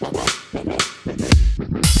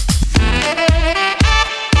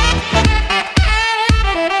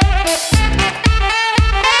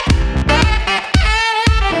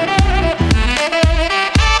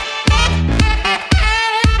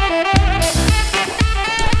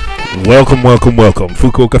Welcome.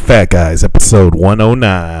 Fukuoka Fat Guys, episode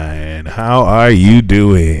 109. How are you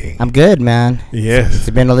doing? I'm good, man. Yes. It's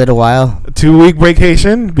been a little while. 2-week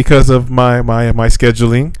vacation because of my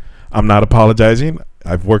scheduling. I'm not apologizing.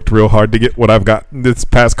 I've worked real hard to get what I've got this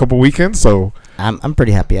past couple weekends, so I'm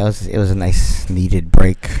pretty happy. It was a nice needed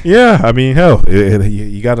break. yeah, I mean, hell,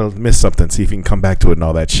 you got to miss something, see if you can come back to it and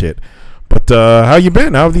all that shit. But how you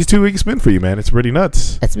been? How have these 2 weeks been for you, man? It's pretty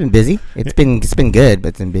nuts. It's been busy. It's been good, but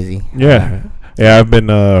it's been busy. Yeah. I've been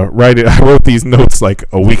writing. I wrote these notes like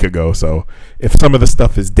a week ago, so if some of the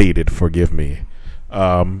stuff is dated, forgive me.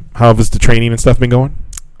 How has the training and stuff been going?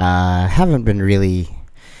 Haven't been really.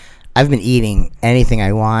 I've been eating anything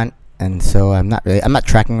I want, and so I'm not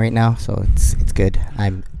tracking right now, so it's good.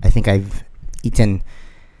 I think I've eaten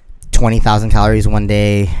 20,000 calories one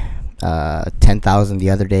day, 10,000 the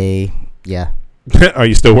other day. Yeah. Are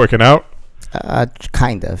you still working out?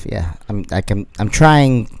 Kind of. Yeah. I'm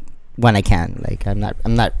trying when I can. Like I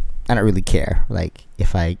don't really care like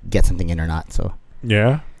if I get something in or not. So.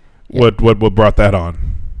 Yeah. What brought that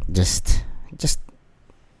on? Just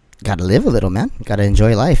gotta live a little, man. Gotta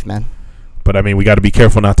enjoy life, man. But I mean, we got to be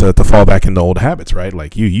careful not to fall back into old habits, right?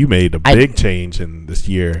 Like you made a big change in this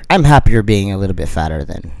year. I'm happier being a little bit fatter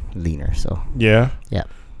than leaner. So. Yeah. Yeah.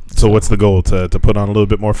 So what's the goal, to put on a little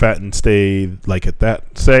bit more fat and stay like at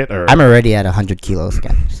that set? Or I'm already at 100 kilos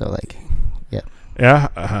again. So like, yeah. Yeah.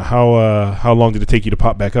 How long did it take you to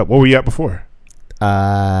pop back up? What were you at before?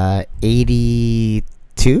 82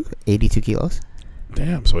 kilos.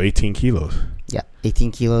 Damn. So 18 kilos. Yeah,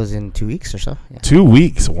 18 kilos in 2 weeks or so. Yeah. 2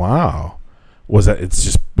 weeks. Wow. Was that? It's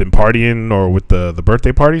just been partying or with the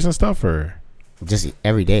birthday parties and stuff, or just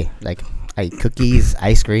every day. Like I eat cookies,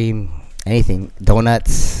 ice cream, anything,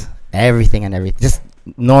 donuts, everything. Just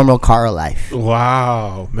normal Carl life.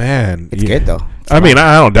 Wow, man. It's good though. I mean,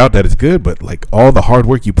 I don't doubt that it's good, but like all the hard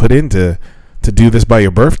work you put in to do this by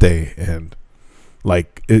your birthday, and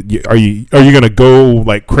like, are you gonna go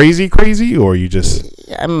like crazy, or you just?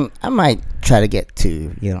 I might try to get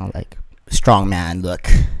to like strongman look.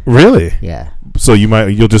 Really? Yeah. So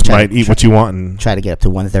you'll just eat what you want and try to get up to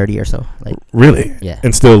 130 or so. Like really? Yeah.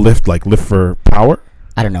 And still lift for power?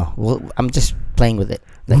 I don't know. Well, I'm just playing with it.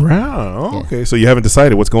 Like, wow. Yeah. Okay. So you haven't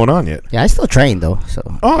decided what's going on yet? Yeah, I still train though. So.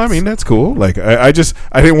 Oh, I mean that's cool. Like I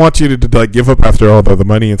didn't want you to like give up after all the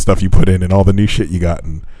money and stuff you put in and all the new shit you got,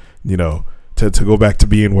 and to go back to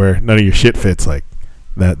being where none of your shit fits. Like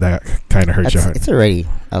that kind of hurts your heart. It's already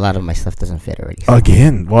a lot of my stuff doesn't fit already. So.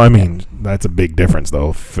 Again, well, I mean that's a big difference though.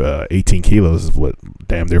 If, 18 kilos is what,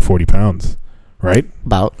 damn, they're 40 pounds, right?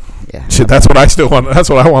 About, yeah. Shit, that's what I still want. That's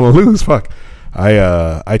what I want to lose. Fuck.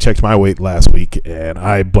 I checked my weight last week and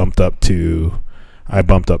I bumped up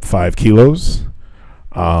 5 kilos.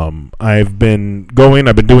 I've been doing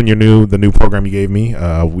the new program you gave me.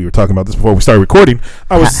 We were talking about this before we started recording.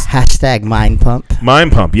 I was hashtag mind pump.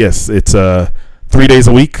 Mind pump. Yes. It's 3 days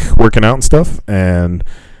a week working out and stuff. And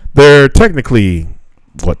they're technically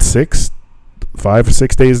 5 or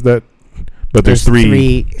 6 days but there's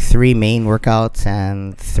three main workouts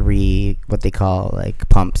and 3 what they call like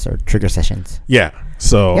pumps or trigger sessions. Yeah.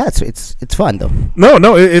 So yeah, it's fun though.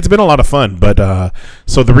 No, it's been a lot of fun. But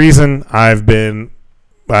so the reason I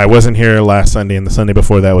wasn't here last Sunday and the Sunday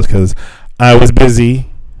before that was because I was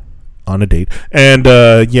busy on a date, and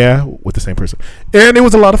with the same person, and it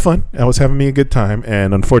was a lot of fun. I was having me a good time,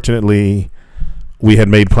 and unfortunately, we had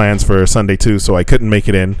made plans for Sunday too, so I couldn't make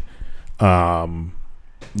it in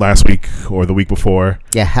last week or the week before.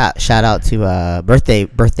 Yeah, shout out to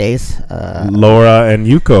birthdays. Laura and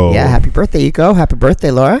Yuko. Yeah, happy birthday, Yuko. Happy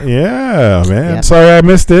birthday, Laura. Yeah, man. Yeah. Sorry I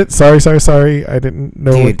missed it. Sorry. I didn't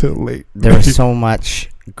know until late. There was so much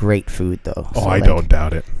great food though. Oh, I don't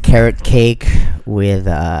doubt it. Carrot cake with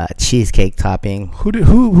cheesecake topping.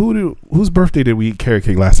 Whose birthday did we eat carrot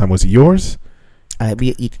cake last time? Was it yours?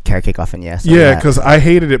 We eat carrot cake often, yes. Yeah, because I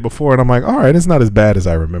hated it before, and I'm like, all right, it's not as bad as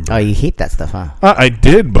I remember. Oh, you hate that stuff, huh? I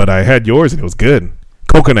did, but I had yours, and it was good.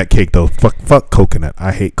 Coconut cake, though. Fuck coconut.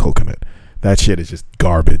 I hate coconut. That shit is just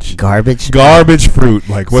garbage. Garbage fruit.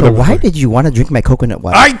 Like, so why did you want to drink my coconut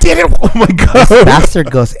water? I didn't. Oh my god. This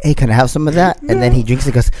bastard goes, hey, can I have some of that? And then he drinks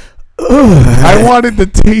it. Goes, ugh. I wanted to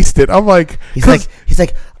taste it. I'm like, he's like.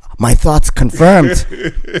 My thoughts confirmed.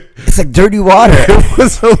 It's like dirty water. It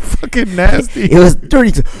was so fucking nasty. It was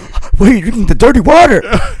dirty. Why are you drinking the dirty water?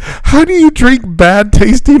 How do you drink bad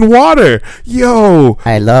tasting water? Yo.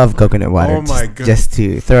 I love coconut water. Oh my god. Just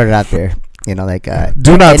to throw it out there. Do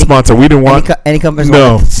not sponsor. We didn't want any companies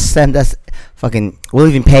want to send us Fucking, we'll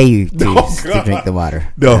even pay you to God. drink the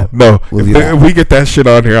water. No. We'll do that. If we get that shit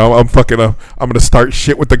on here, I'm fucking up. I'm gonna start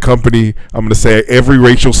shit with the company. I'm gonna say every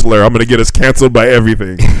racial slur. I'm gonna get us canceled by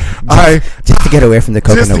everything. just to get away from the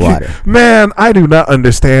coconut water. Man, I do not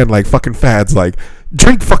understand like fucking fads. Like,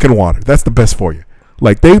 drink fucking water. That's the best for you.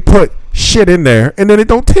 Like, they put shit in there and then it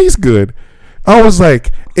don't taste good. I was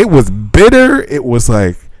like, it was bitter. It was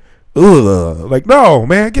like, ugh. Like, no,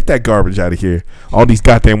 man, get that garbage out of here. All these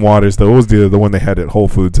goddamn waters. What was the one they had at Whole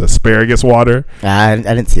Foods? Asparagus water. I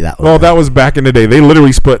didn't see that one. Well, that was back in the day. They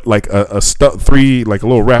literally put like a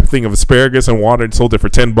little wrap thing of asparagus and water and sold it for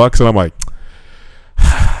 $10. And I'm like,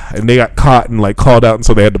 and they got caught and like called out, and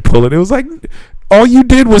so they had to pull it. It was like, all you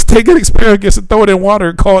did was take an asparagus and throw it in water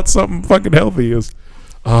and call it something fucking healthy. It was,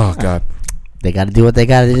 oh God. They got to do what they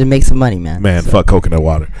got to do to make some money, man. Man, fuck coconut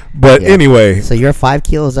water. But anyway. So you're 5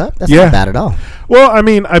 kilos up? That's not bad at all. Well, I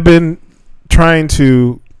mean, I've been trying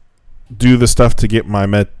to do the stuff to get my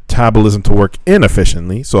metabolism to work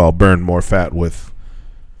inefficiently, so I'll burn more fat with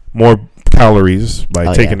more calories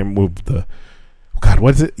by taking and move the... God,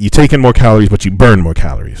 what is it? You take in more calories, but you burn more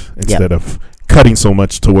calories instead of cutting so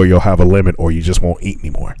much to where you'll have a limit or you just won't eat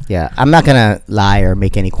anymore. Yeah, I'm not gonna lie or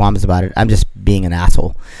make any qualms about it. I'm just being an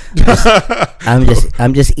asshole. I'm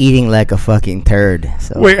just eating like a fucking turd.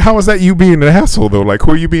 So. Wait, how is that you being an asshole though? Like,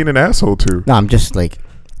 who are you being an asshole to? No, I'm just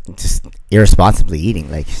irresponsibly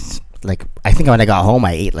eating. Like I think when I got home,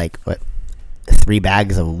 I ate like 3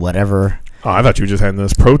 bags of whatever. Oh, I thought you just had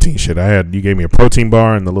this protein shit. You gave me a protein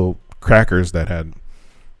bar and the little crackers that had,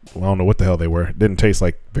 well, I don't know what the hell they were. It didn't taste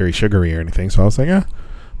like very sugary or anything. So I was like,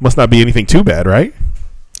 must not be anything too bad, right?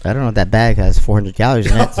 I don't know. That bag has 400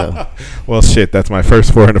 calories in it. So, well, shit, that's my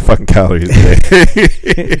first 400 fucking calories today.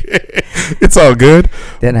 It's all good.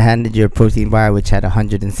 Then I handed you a protein bar which had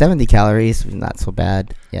 170 calories. Not so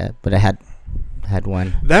bad. Yeah, but I had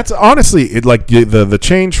one. That's honestly it. Like the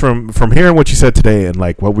change from hearing what you said today and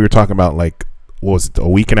like what we were talking about, like, what was it, a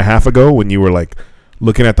week and a half ago when you were like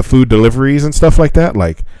looking at the food deliveries and stuff like that.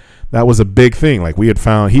 Like, that was a big thing. Like, he had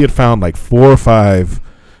found like 4 or 5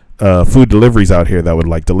 food deliveries out here that would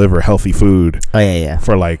like deliver healthy food. Oh yeah.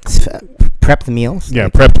 For like prepped meals. Yeah,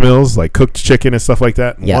 prepped meals, like cooked chicken and stuff like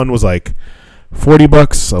that. Yeah. One was like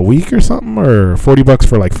 $40 a week or something, or $40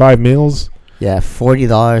 for like 5 meals. Yeah,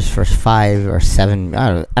 $40 for 5 or 7.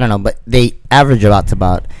 I don't know, but they average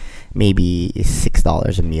about maybe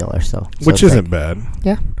 $6 a meal or so. Which isn't bad.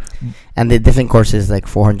 Yeah. And the different courses, like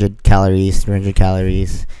 400 calories, 300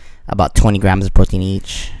 calories, about 20 grams of protein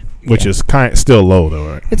each. Which is still low, though,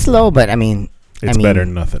 right? It's low, but I mean... It's better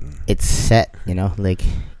than nothing. It's set, like,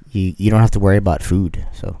 you don't have to worry about food,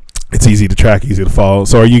 so... It's easy to track, easy to follow.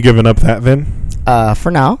 So are you giving up that, then?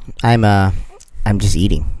 For now, I'm just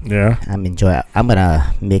eating. Yeah? I'm enjoying... I'm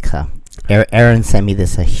gonna make Aaron sent me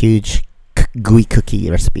this huge gooey cookie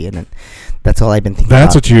recipe, and that's all I've been thinking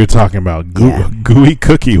That's about. what you were talking about. Gooey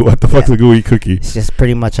cookie. What the fuck's a gooey cookie? It's just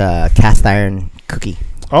pretty much a cast iron cookie.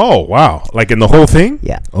 Oh, wow. Like in the whole thing?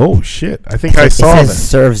 Yeah. Oh, shit. I think I saw that. It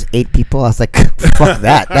serves 8 people. I was like, fuck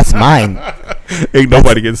that. That's mine. Ain't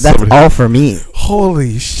nobody gets That's all for me.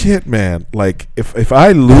 Holy shit, man. Like, if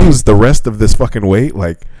I lose the rest of this fucking weight,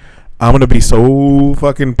 like, I'm going to be so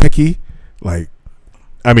fucking picky. Like,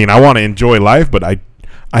 I mean, I want to enjoy life, but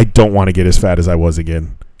I don't want to get as fat as I was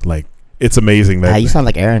again. Like, it's amazing that you sound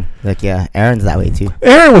like Aaron. Like, yeah, Aaron's that way too.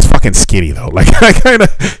 Aaron was fucking skinny though. Like,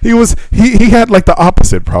 he had like the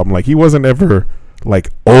opposite problem. Like, he wasn't ever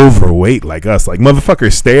like overweight like us. Like,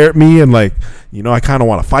 motherfuckers stare at me and like, I kind of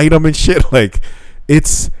want to fight them and shit. Like,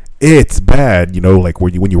 it's bad. Like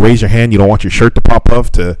when you raise your hand, you don't want your shirt to pop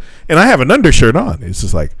off and I have an undershirt on. It's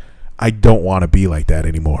just like, I don't want to be like that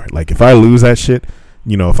anymore. Like, if I lose that shit,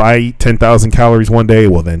 if I eat 10,000 calories one day,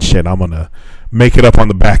 well then shit, I'm going to make it up on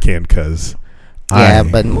the back end because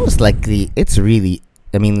but most likely it's really,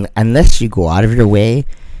 I mean, unless you go out of your way,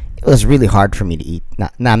 it was really hard for me to eat. No,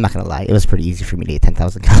 I'm not gonna lie, it was pretty easy for me to eat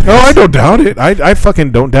 10,000 calories. No, I don't doubt it. I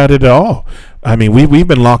fucking don't doubt it at all. I mean, we've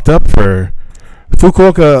been locked up for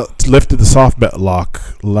Fukuoka lifted the soft bet lock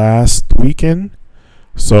last weekend,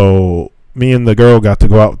 so me and the girl got to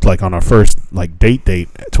go out like on our first like date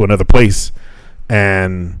to another place,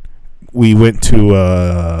 and we went to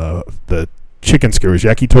the chicken skewers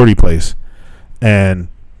yakitori place, and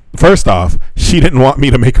first off, she didn't want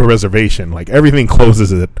me to make a reservation. Like, everything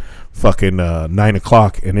closes at fucking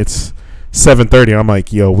 9:00 and it's 7:30, and I'm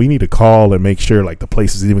like, yo, we need to call and make sure like the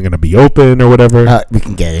place is even gonna be open or whatever. We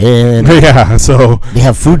can get in. Yeah, so they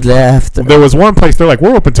have food left. There was one place, they're like,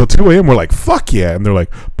 we're open till 2 a.m. We're like, fuck yeah. And they're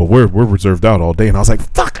like, but we're reserved out all day. And I was like,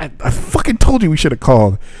 fuck, I fucking told you we should have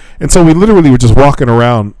called. And so we literally were just walking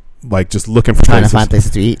around like just looking for trying to find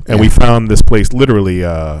places to eat, and we found this place literally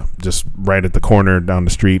just right at the corner down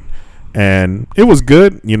the street, and it was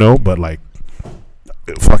good, but like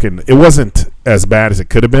it wasn't as bad as it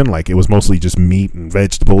could have been. Like it was mostly just meat and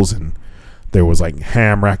vegetables, and there was like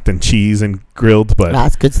ham wrapped in cheese and grilled. But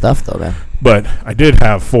that's good stuff though, man. But I did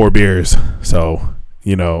have 4 beers, so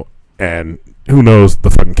and who knows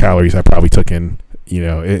the fucking calories I probably took in.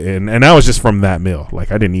 And that was just from that meal.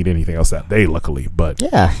 Like I didn't eat anything else that day, luckily. But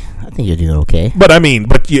yeah, I think you're doing okay. But I mean,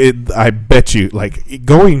 I bet you, like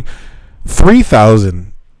going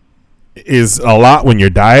 3,000 is a lot when you're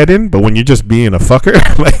dieting, but when you're just being a fucker,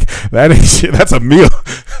 like that ain't shit. That's a meal.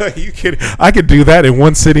 I could do that in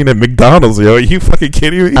one sitting at McDonald's. Yo, are you fucking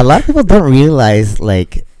kidding me? A lot of people don't realize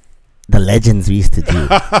like the legends we used to do.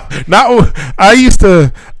 I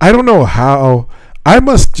don't know how. I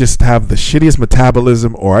must just have the shittiest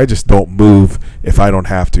metabolism, or I just don't move if I don't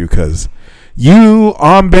have to. Because you,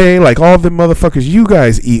 Ambe, like all the motherfuckers, you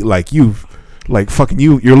guys eat like fucking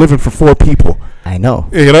you're living for 4 people. I know.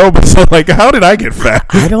 But so like, how did I get fat?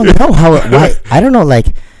 I don't know why. I don't know.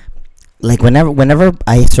 Like whenever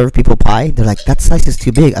I serve people pie, they're like, that slice is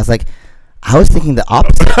too big. I was thinking the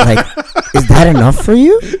opposite. Like, is that enough for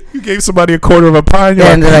you? You gave somebody a quarter of a pie,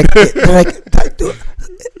 and they're like,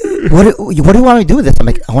 what do you want me to do with this? I'm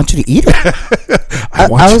like, I want you to eat it. I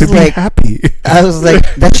want you to be happy. I was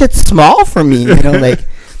like, that shit's small for me, like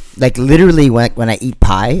literally when I eat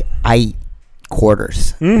pie, I eat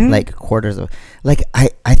quarters, like quarters of, like I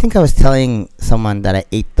think I was telling someone that I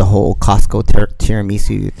ate the whole Costco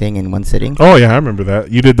tiramisu thing in one sitting. Oh yeah, I remember that.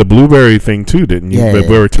 You did the blueberry thing too, didn't you? Yeah,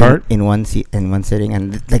 blueberry tart in one sitting,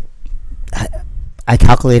 and like I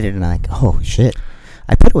calculated and I'm like, oh shit.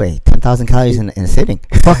 I put away 10,000 calories in a sitting.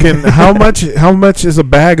 Fucking how much is a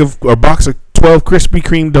bag of or box of 12 Krispy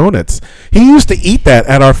Kreme donuts? He used to eat that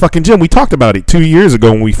at our fucking gym. We talked about it 2 years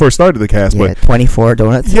ago when we first started the cast. Yeah, but 24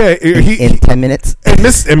 donuts. Yeah, in 10 minutes.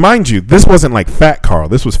 And mind you, this wasn't like Fat Carl.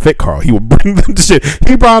 This was Fit Carl. He would bring them to shit.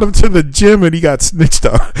 He brought him to the gym and he got snitched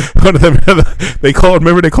on. One of them, they called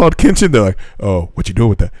Kenshin. They're like, "Oh, what you doing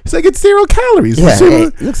with that?" He's like, "It's 0 calories." Yeah,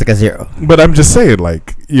 it looks like a 0. But I'm just saying,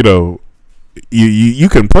 like, you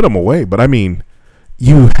can put them away, but I mean,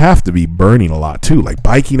 you have to be burning a lot too, like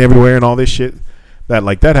biking everywhere and all this shit.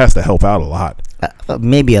 That has to help out a lot.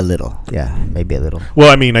 Maybe a little, yeah, maybe a little.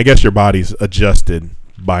 Well, I mean, I guess your body's adjusted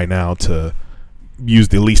by now to use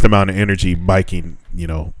the least amount of energy biking.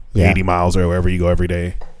 80 miles or wherever you go every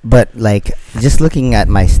day. But like, just looking at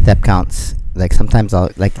my step counts, like sometimes I'll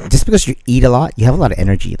just because you eat a lot, you have a lot of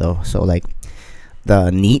energy though. So like,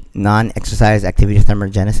 the NEAT, non-exercise activity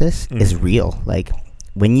thermogenesis, is real. Like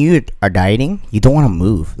when you are dieting, you don't want to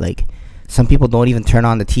move. Like some people don't even turn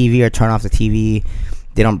on the TV or turn off the TV.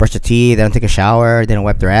 They don't brush their teeth. They don't take a shower. They don't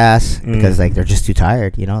wipe their ass because like they're just too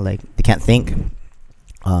tired. Like they can't think.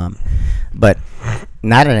 But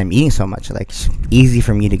now that I'm eating so much, like it's easy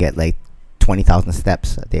for me to get like 20,000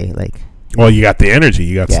 steps a day. Like, well, you got the energy.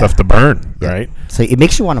 You got stuff to burn, right? So it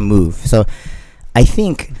makes you want to move. So I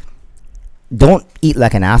think. Don't eat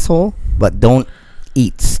like an asshole, but don't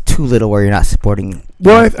eat too little where you're not supporting.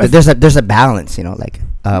 Well, there's a balance, Like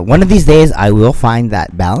one of these days, I will find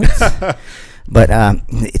that balance, but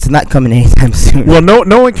it's not coming anytime soon. Well,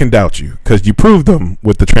 no one can doubt you because you proved them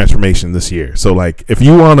with the transformation this year. So, like, if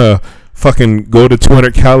you wanna fucking go to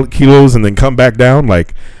 200 kilos and then come back down,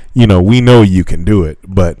 like, we know you can do it.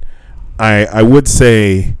 But I would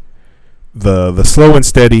say the slow and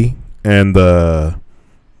steady and the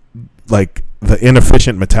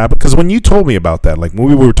inefficient metabolism, because when you told me about that, like when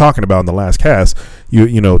we were talking about in the last cast, you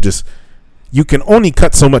can only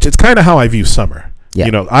cut so much. It's kind of how I view summer.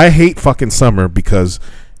 Yeah. I hate fucking summer because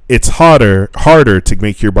it's harder to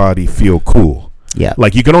make your body feel cool. Yeah.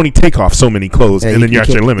 Like you can only take off so many clothes and then you're at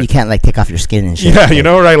your limit. You can't like take off your skin and shit. Yeah,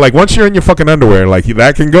 right? Like once you're in your fucking underwear, like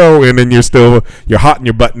that can go and then you're hot and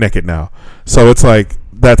you're butt naked now. So it's like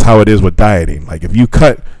that's how it is with dieting. Like if you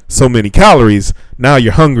cut so many calories, now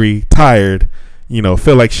you're hungry, tired,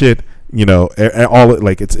 feel like shit, all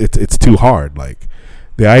like it's too hard. Like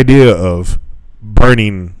the idea of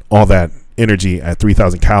burning all that energy at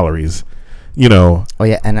 3,000 calories, Oh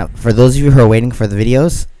yeah, and for those of you who are waiting for the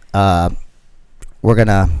videos, we're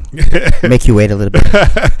gonna make you wait a little bit.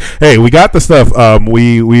 Hey, we got the stuff.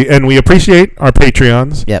 We appreciate our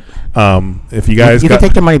Patreons. Yep. If you guys, you can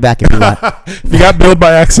take the money back if you want. If you got billed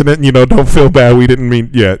by accident, don't feel bad. We didn't mean.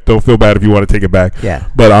 Yeah, don't feel bad if you want to take it back. Yeah.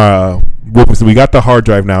 But we got the hard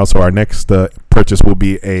drive now, so our next purchase will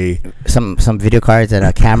be some video cards and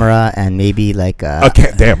a camera and maybe like a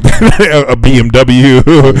BMW.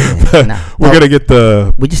 Yeah, We're gonna get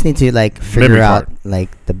the. We just need to like figure out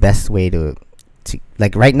like the best way to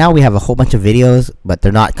like right now we have a whole bunch of videos, but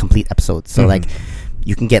they're not complete episodes. So like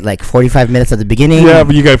you can get like 45 minutes at the beginning. Yeah,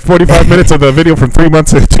 but you got 45 minutes of the video from 3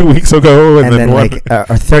 months or 2 weeks ago, and then like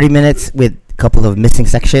or 30 minutes with a couple of missing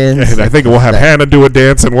sections. And I think we'll have Hannah do a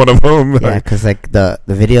dance in one of them. Yeah, because like the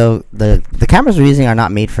video, the cameras we're using are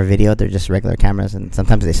not made for video. They're just regular cameras, and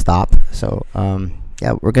sometimes they stop. So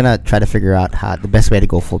yeah, we're gonna try to figure out how the best way to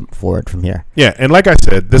go forward from here. Yeah, and like I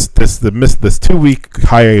said, this 2 week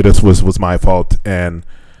hiatus was my fault, and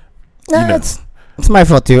it's my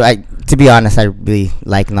fault too. To be honest, I really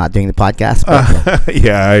like not doing the podcast. But,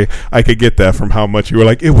 yeah, I could get that from how much you were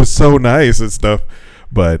like, it was so nice and stuff.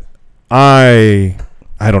 But I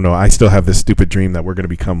don't know. I still have this stupid dream that we're gonna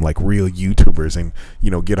become like real YouTubers and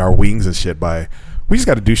get our wings and shit by. We just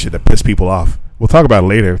got to do shit that piss people off. We'll talk about it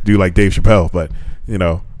later. Do like Dave Chappelle, but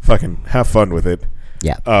fucking have fun with it.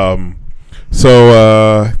 Yeah.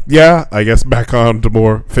 So yeah, I guess back on to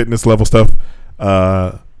more fitness level stuff.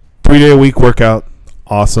 3-day a week workout,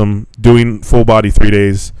 awesome. Doing full body 3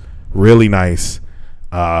 days, really nice.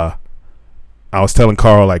 I was telling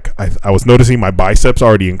Carl, like, I was noticing my biceps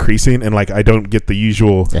already increasing, and like I don't get the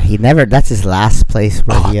usual. Yeah, that's his last place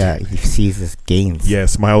where he sees his gains.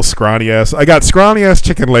 Yes, my old scrawny ass. I got scrawny ass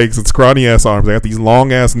chicken legs and scrawny ass arms. I got these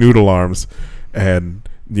long ass noodle arms, and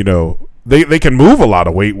they can move a lot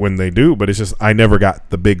of weight when they do, but it's just I never got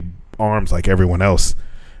the big arms like everyone else.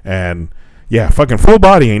 And yeah, fucking full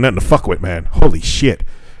body ain't nothing to fuck with, man. Holy shit.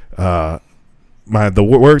 The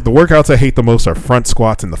workouts I hate the most are front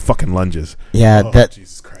squats and the fucking lunges. Yeah,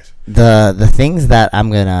 Jesus Christ. The things that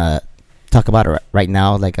I'm gonna talk about right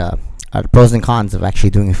now, like are the pros and cons of actually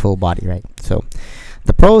doing a full body, right? So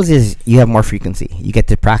the pros is you have more frequency. You get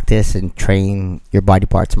to practice and train your body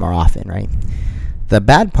parts more often, right? The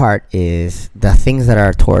bad part is the things that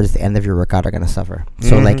are towards the end of your workout are going to suffer.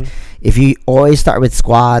 So like if you always start with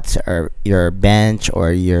squats or your bench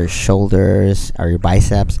or your shoulders or your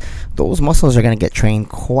biceps, those muscles are going to get trained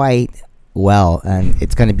quite well and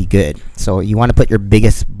it's going to be good. So you want to put your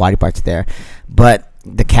biggest body parts there. But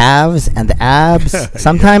the calves and the abs,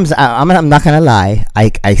 sometimes I'm not gonna lie,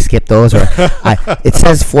 I skip those, or it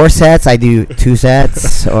says 4 sets, I do 2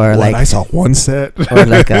 sets, or like I saw 1 set, or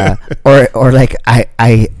like or like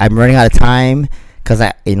I'm running out of time because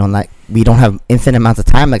like we don't have infinite amounts of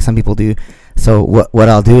time like some people do. So what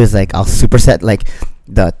I'll do is like I'll superset like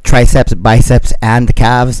the triceps, biceps, and the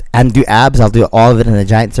calves, and do abs. I'll do all of it in a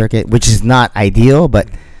giant circuit, which is not ideal, but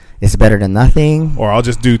it's better than nothing. Or I'll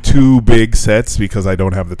just do 2 big sets because I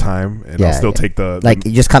don't have the time, and I'll still take the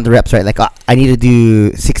you just count the reps, right? Like I need to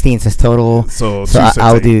do 16 sets total. So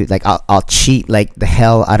I'll do like I'll cheat like the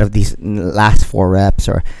hell out of these last 4 reps,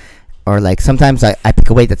 or like sometimes I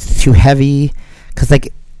pick a weight that's too heavy, because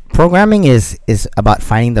like programming is about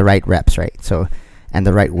finding the right reps, right? So and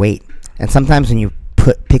the right weight, and sometimes when you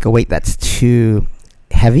pick a weight that's too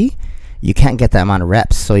heavy, you can't get that amount of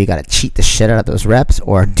reps, so you got to cheat the shit out of those reps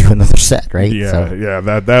or do another set, right? Yeah,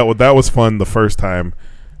 that was fun the first time.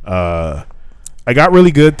 I got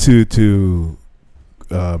really good to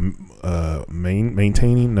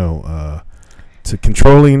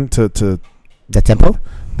controlling to the tempo,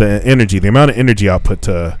 the energy, the amount of energy output,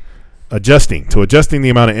 to adjusting the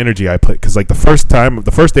amount of energy I put, because like the first day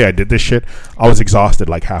I did this shit, I was exhausted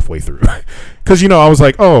like halfway through, because I was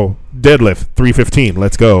like, oh, deadlift 315,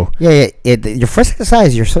 let's go. Your first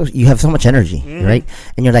exercise, you have so much energy, right?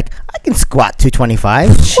 And you're like, I can squat 225.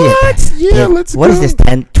 What? Shit. Yeah, let's what go. Is this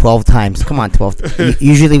 12 times? Come on, 12.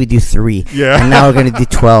 Usually we do 3. Yeah. And now we're gonna do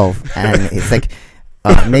 12, and it's like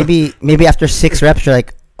maybe after 6 reps you're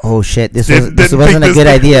like, oh shit, this wasn't a good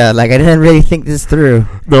idea. Like I didn't really think this through.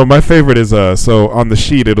 No, my favorite is so on the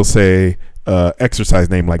sheet it'll say exercise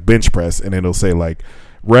name like bench press, and it'll say like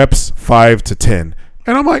reps 5 to 10,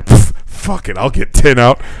 and I'm like, fuck it, I'll get 10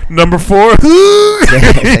 out. Number 4,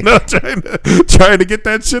 trying to get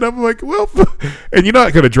that shit up. I'm like, well, and you're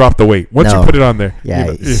not gonna drop the weight once you put it on there.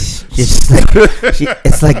 Yeah, it's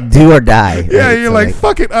like do or die. Yeah, right? you're So like,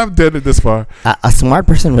 fuck it, I'm dead at this far. A smart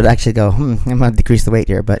person would actually go, I'm gonna decrease the weight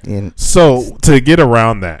here, but so to get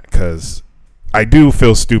around that, because I do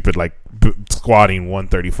feel stupid like squatting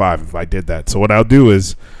 135 if I did that. So what I'll do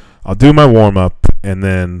is I'll do my warm up, and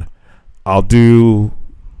then I'll do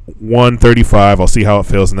 135. I'll see how it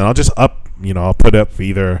feels, and then I'll just up. I'll put up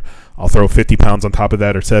either I'll throw 50 pounds on top of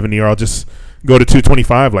that or 70, or I'll just go to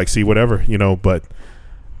 225. Like see whatever but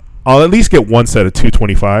I'll at least get 1 set of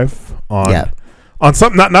 225 on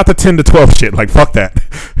something, not the 10 to 12 shit. Like fuck that,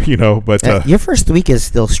 But your first week is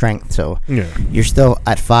still strength, so yeah, you're still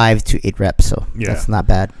at 5 to 8 reps, so that's not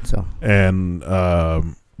bad. So and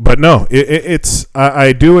but no, it's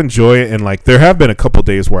I do enjoy it, and like there have been a couple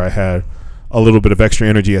days where I had a little bit of extra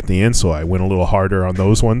energy at the end, so I went a little harder on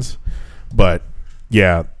those ones. But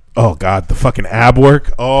yeah, oh god, the fucking ab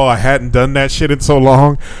work. Oh, I hadn't done that shit in so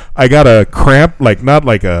long. I got a cramp, like not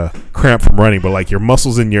like a cramp from running, but like your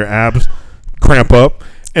muscles in your abs cramp up.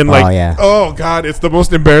 And like, oh god, it's the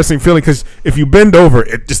most embarrassing feeling because if you bend over,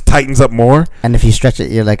 it just tightens up more. And if you stretch it,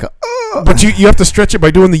 you're like, oh. But you have to stretch it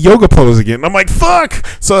by doing the yoga pose again. And I'm like, fuck.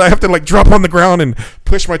 So I have to like drop on the ground and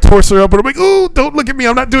push my torso up. And I'm like, oh, don't look at me.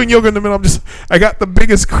 I'm not doing yoga in the middle. I got the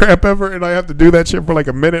biggest cramp ever, and I have to do that shit for like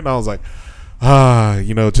a minute. And I was like,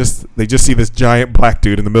 they just see this giant black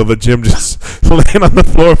dude in the middle of the gym just laying on the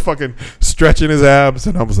floor, fucking stretching his abs.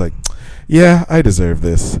 And I was like, yeah, I deserve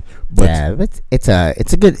this. But yeah, but it's a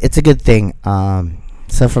good thing.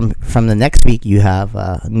 So from the next week, you have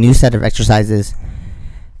a new set of exercises,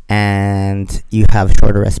 and you have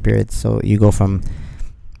shorter rest periods. So you go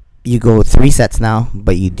 3 sets now,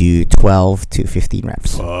 but you do 12 to 15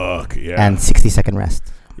 reps. Fuck yeah! And 60-second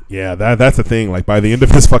rest. Yeah, that's the thing. Like by the end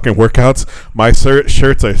of his fucking workouts, my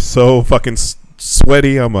shirts are so fucking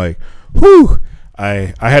sweaty. I'm like, whew.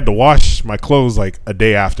 I had to wash my clothes like a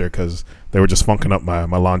day after because they were just funking up my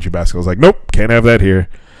laundry basket. I was like, nope, can't have that here.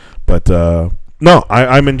 But no,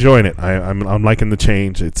 I'm enjoying it. I'm liking the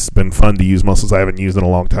change. It's been fun to use muscles I haven't used in a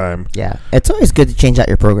long time. Yeah, it's always good to change out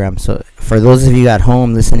your program. So for those of you at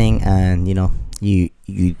home listening, and you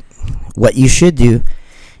what you should do,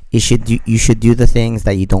 you should do the things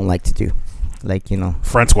that you don't like to do, like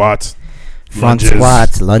front squats,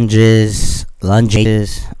 lunges,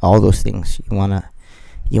 all those things.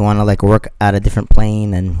 You wanna like work at a different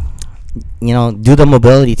plane and do the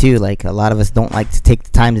mobility too. Like a lot of us don't like to take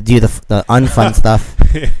the time to do the unfun stuff.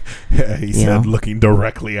 Yeah, he said, looking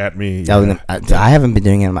directly at me. Yeah. I haven't been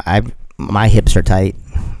doing it. My hips are tight.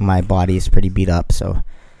 My body is pretty beat up. So,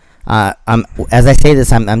 as I say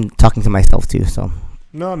this, I'm talking to myself too. So.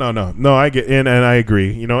 No. I get in, and I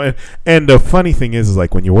agree. And the funny thing is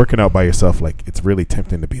like when you're working out by yourself, like it's really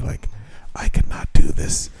tempting to be like, I could not do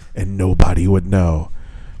this, and nobody would know.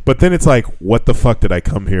 But then it's like, what the fuck did I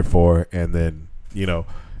come here for? And then,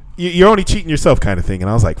 you're only cheating yourself kind of thing. And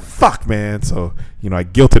I was like, fuck, man. So, I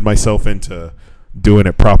guilted myself into doing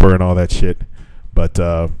it proper and all that shit. But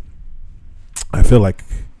I feel like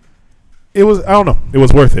it was, I don't know, it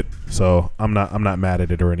was worth it. So I'm not mad at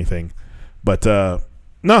it or anything. But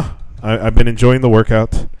no, I've been enjoying the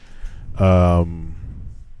workout. But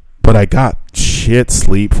I got shit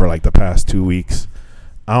sleep for like the past 2 weeks.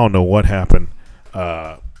 I don't know what happened.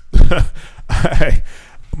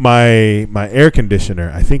 My air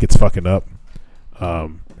conditioner, I think it's fucking up.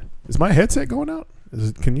 Is my headset going out?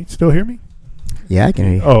 Can you still hear me? Yeah, I can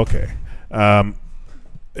hear you. Oh, okay.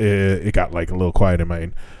 It got like a little quiet in my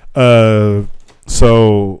end.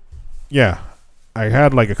 So yeah, I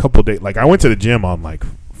had like a couple days. Like I went to the gym on like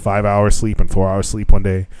 5 hours sleep and 4 hours sleep one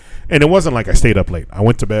day, and it wasn't like I stayed up late. I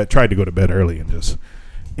went to bed, tried to go to bed early, and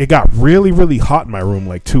it got really, really hot in my room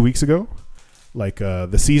like 2 weeks ago. Like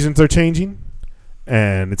the seasons are changing,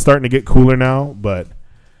 and it's starting to get cooler now. But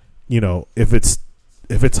if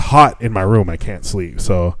it's hot in my room, I can't sleep.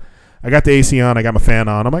 So I got the AC on, I got my fan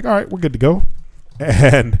on. I'm like, all right, we're good to go.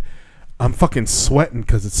 And I'm fucking sweating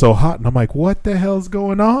because it's so hot, and I'm like, what the hell's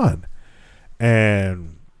going on?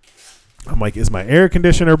 And I'm like, is my air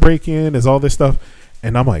conditioner breaking? Is all this stuff?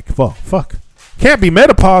 And I'm like, well, fuck. Can't be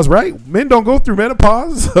menopause, right? Men don't go through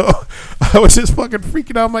menopause. So I was just fucking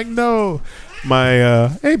freaking out. I'm like, no.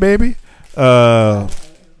 Hey baby, my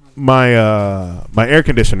air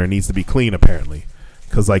conditioner needs to be clean apparently,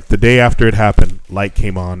 because like the day after it happened, light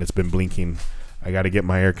came on, it's been blinking. I got to get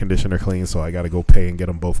my air conditioner clean, so I got to go pay and get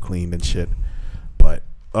them both cleaned and shit. But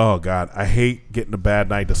oh god, I hate getting a bad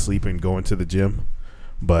night to sleep and going to the gym,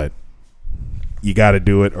 but you got to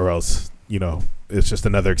do it, or else it's just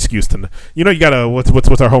another excuse to you gotta what's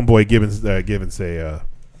our homeboy Gibbons say,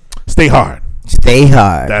 stay hard. Stay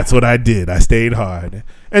hard. That's what I did. I stayed hard.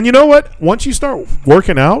 And you know what? Once you start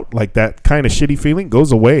working out, like that kind of shitty feeling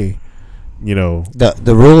goes away. The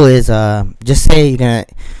rule is just say you're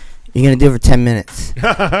gonna do it for 10 minutes,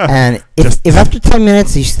 and if after 10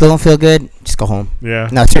 minutes you still don't feel good, just go home. Yeah.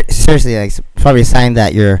 No, seriously, like it's probably a sign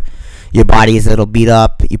that your body is a little beat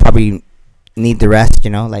up. You probably need the rest.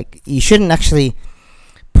 Like you shouldn't actually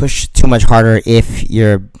push too much harder if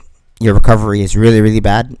your recovery is really, really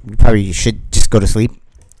bad. You probably should just go to sleep,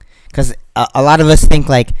 because a lot of us think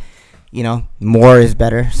like more is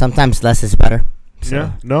better. Sometimes less is better. So.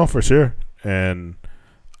 Yeah, no, for sure. And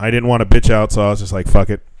I didn't want to bitch out, so I was just like, fuck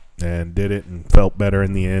it, and did it, and felt better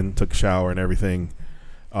in the end. Took a shower and everything.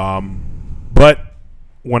 But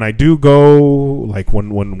when I do go, like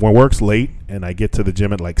when work's late and I get to the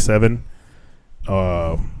gym at like 7,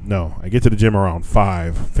 No, I get to the gym around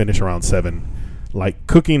 5, finish around 7. Like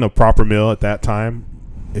cooking a proper meal at that time,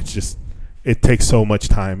 it takes so much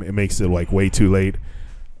time. It makes it like way too late.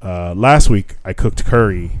 Last week I cooked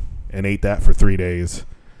curry and ate that for 3 days,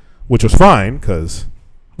 which was fine because.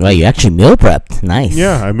 Well, you actually meal prepped. Nice.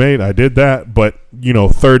 Yeah, I did that, but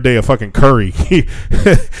third day of fucking curry,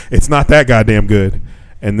 it's not that goddamn good.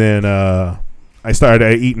 And then I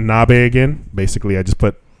started eating nabe again. Basically, I just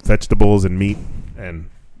put vegetables and meat and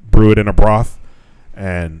brew it in a broth,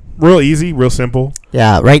 and real easy, real simple.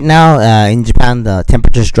 Yeah, right now in Japan the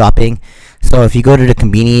temperature's dropping, so if you go to the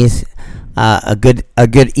convenience, a good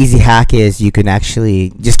easy hack is you can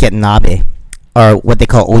actually just get nabe, or what they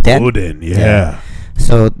call oden. Oden, yeah.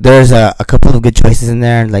 So there's a couple of good choices in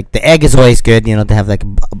there. Like the egg is always good. They have like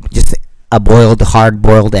just a hard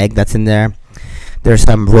boiled egg that's in there. There's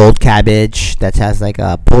some rolled cabbage that has like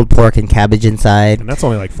a pulled pork and cabbage inside. And that's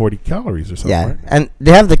only like 40 calories or something. Yeah, right? and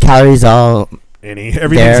they have the calories all. Everything's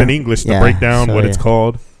there. in English to break down what it's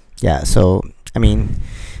called. Yeah, so I mean,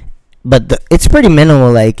 but it's pretty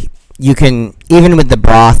minimal. Like you can, even with the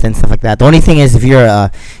broth and stuff like that. The only thing is if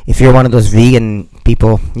you're one of those vegan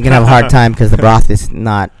people, you're gonna have a hard time because the broth is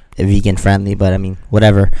not vegan friendly. But I mean,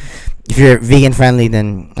 whatever. If you're vegan friendly,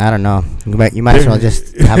 then I don't know. You might as well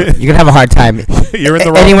just you're gonna have a hard time. You're in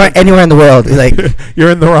the wrong anywhere in the world. Like you're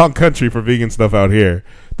in the wrong country for vegan stuff out here.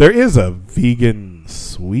 There is a vegan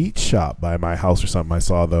sweet shop by my house or something I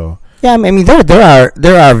saw though. Yeah, I mean there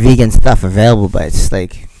are vegan stuff available, but it's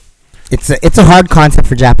like it's a hard concept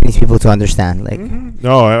for Japanese people to understand. Like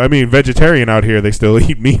no, I mean vegetarian out here they still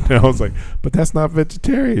eat meat, and I was like, but that's not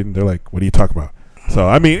vegetarian. They're like, what are you talking about? So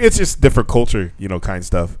I mean it's just different culture, kind of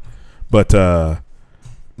stuff. But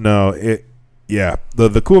no,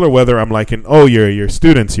 the cooler weather I'm liking. Oh, your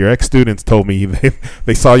students, your ex-students told me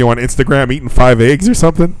they saw you on Instagram eating 5 eggs or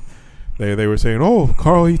something. They were saying, oh,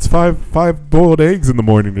 Carl eats five boiled eggs in the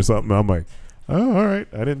morning or something. I'm like, oh, all right.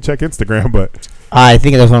 I didn't check Instagram, but I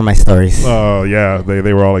think that was one of my stories. Oh yeah,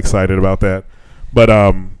 they were all excited about that. But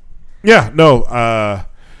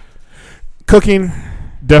cooking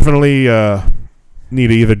definitely need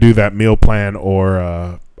to either do that meal plan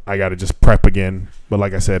or I got to just prep again. But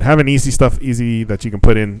like I said, having easy that you can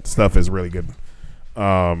put in stuff is really good.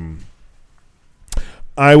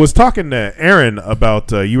 I was talking to Aaron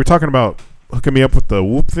about, you were talking about hooking me up with the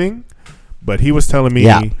Whoop thing, but he was telling me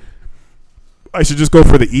I should just go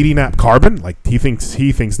for the eating app Carbon. Like he thinks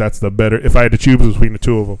that's the better, if I had to choose between the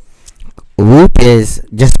two of them. Whoop is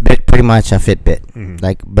just pretty much a Fitbit,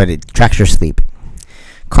 but it tracks your sleep.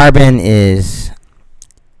 Carbon is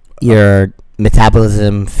your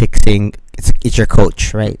metabolism fixing. It's your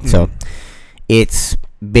coach, right? Mm-hmm. So it's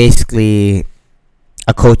basically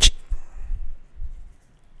a coach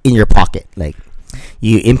in your pocket. Like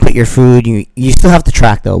you input your food, you still have to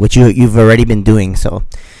track though, which you've already been doing. So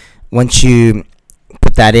once you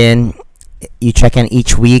put that in, you check in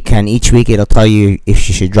each week, and each week it'll tell you if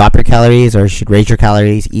you should drop your calories or you should raise your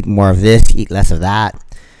calories, eat more of this, eat less of that.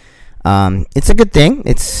 It's a good thing.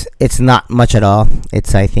 It's not much at all.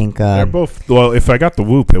 It's, I think, they're both. Well, if I got the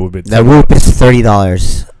Whoop, it would be. The Whoop is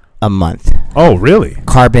 $30 a month. Oh, really?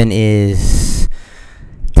 Carbon is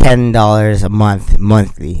 $10 a month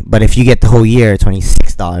monthly. But if you get the whole year, it's only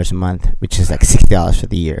 $6 a month, which is like $60 for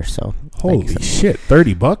the year. So holy shit,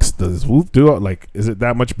 $30? Does Whoop do it? Like, is it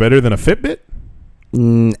that much better than a Fitbit?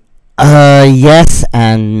 Yes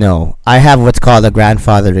and no. I have what's called a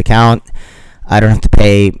grandfathered account. I don't have to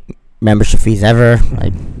pay membership fees ever.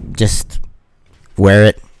 I just wear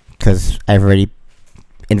it because I've already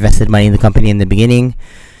invested money in the company in the beginning.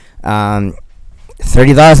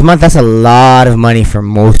 $30 a month, that's a lot of money for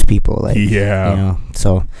most people. Like, yeah.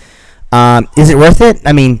 So is it worth it?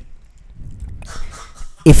 I mean,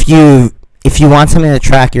 if you want something to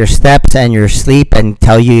track your steps and your sleep and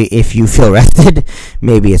tell you if you feel rested,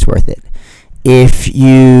 maybe it's worth it.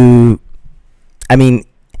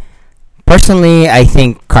 Personally, I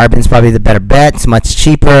think Carbon's probably the better bet. It's much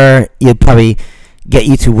cheaper. It'll probably get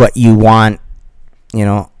you to what you want,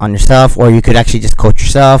 on yourself, or you could actually just coach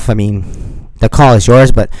yourself. I mean, the call is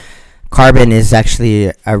yours, but Carbon is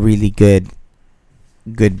actually a really good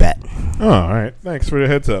bet. Oh, all right. Thanks for the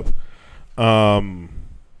heads up.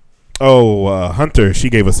 Hunter, she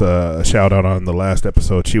gave us a shout out on the last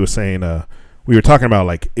episode. She was saying we were talking about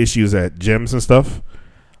like issues at gyms and stuff.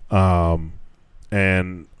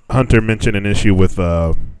 And Hunter mentioned an issue with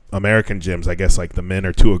American gyms. I guess like the men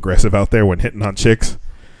are too aggressive out there when hitting on chicks.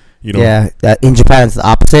 Yeah, in Japan it's the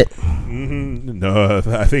opposite. Mm-hmm. No,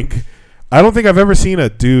 I don't think I've ever seen a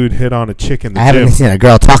dude hit on a chick in the gym. I haven't seen a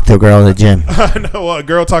girl talk to a girl in the gym. I know a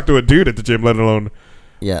girl talk to a dude at the gym, let alone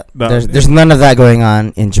Yeah, No, there's none of that going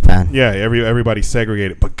on in Japan. Yeah, everybody's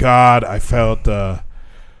segregated. But God, I felt.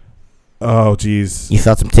 Oh, jeez. You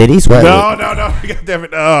felt some titties? What? No. God damn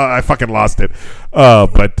it. Oh, I fucking lost it.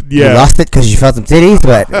 But yeah. You lost it because you felt some titties?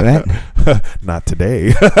 What? Not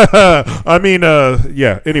today. I mean,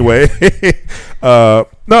 yeah. Anyway. No,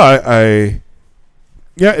 I.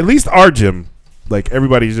 Yeah, at least our gym, like,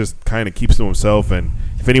 everybody just kind of keeps to himself. And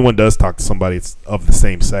if anyone does talk to somebody, it's of the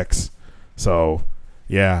same sex. So,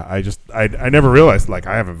 yeah, I never realized, like,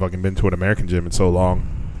 I haven't fucking been to an American gym in so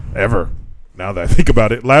long. Ever. Now that I think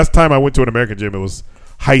about it, last time I went to an American gym, it was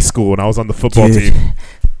high school, and I was on the football team.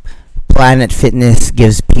 Planet Fitness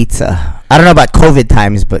gives pizza. I don't know about COVID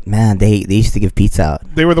times, but man, they used to give pizza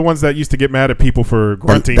out. They were the ones that used to get mad at people for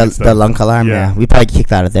grunting and stuff. The lunk alarm, yeah. We probably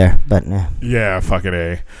kicked out of there, but yeah, fucking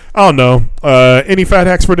A. I don't know. Any fat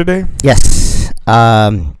hacks for today? Yes.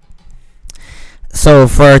 So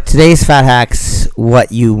for today's fat hacks,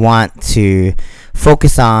 what you want to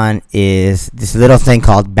focus on is this little thing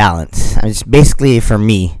called balance. I mean, it's basically for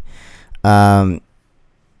me.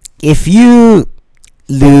 If you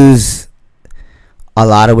lose a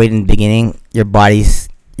lot of weight in the beginning, your body has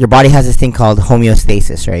this thing called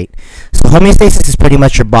homeostasis, right? So homeostasis is pretty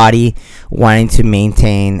much your body wanting to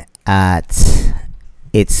maintain at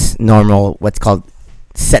its normal, what's called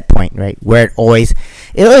set point, right? Where it always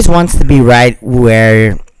wants to be right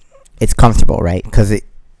where it's comfortable, right? Because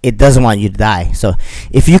it doesn't want you to die. So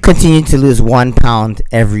if you continue to lose 1 pound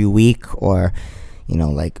every week, or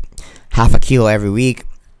like half a kilo every week,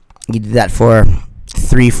 you did that for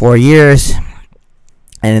 3-4 years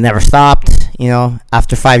and it never stopped,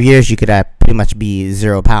 after 5 years you could pretty much be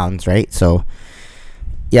 0 pounds, right? So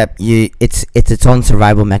yep, it's its own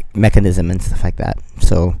survival mechanism and stuff like that.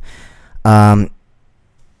 So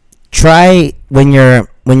try when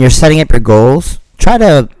you're setting up your goals, try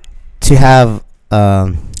to have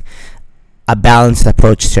a balanced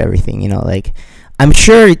approach to everything. Like, I'm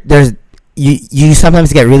sure you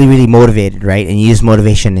sometimes get really, really motivated, right? And you use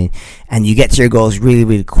motivation and you get to your goals really,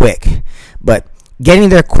 really quick. But getting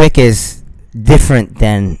there quick is different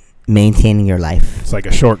than maintaining your life. It's like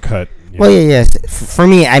a shortcut. Well, yeah. For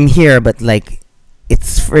me, I'm here, but like,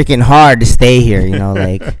 it's freaking hard to stay here.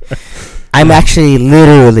 Like, I'm actually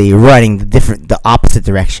literally running the opposite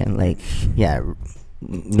direction. Like, yeah,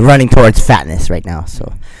 running towards fatness right now.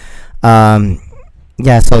 So,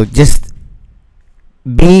 yeah. So just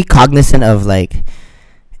be cognizant of, like,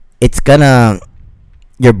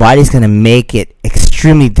 your body's gonna make it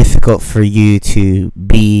extremely difficult for you to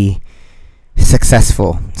be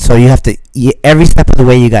successful. So you have to, every step of the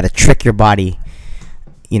way, you got to trick your body,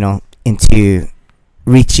 into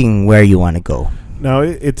reaching where you want to go. Now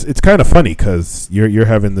it's kind of funny because you're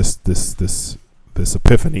having this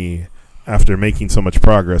epiphany after making so much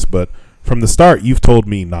progress, but from the start you've told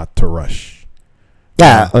me not to rush.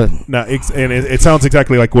 Yeah. Now it sounds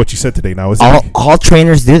exactly like what you said today. Now all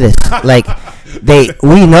trainers do this. Like,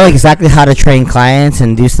 we know exactly how to train clients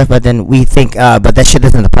and do stuff, but then we think, but that shit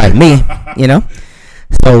doesn't apply to me,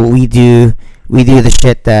 So we do the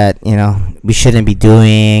shit that we shouldn't be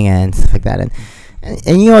doing and stuff like that,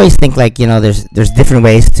 and you always think, like, there's different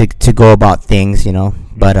ways to go about things,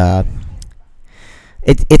 but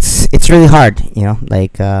it's really hard,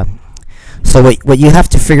 like, so what you have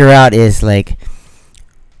to figure out is, like,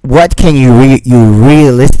 what can you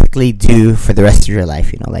realistically do for the rest of your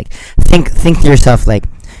life? Like, think to yourself, like,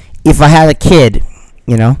 if I had a kid,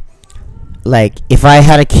 like, if I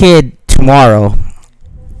had a kid tomorrow,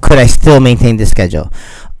 could I still maintain this schedule?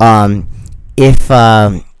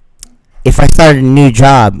 If I started a new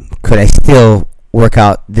job, could I still work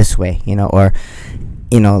out this way? Or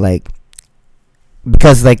like,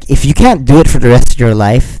 because, like, if you can't do it for the rest of your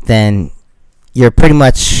life, then you're pretty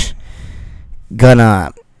much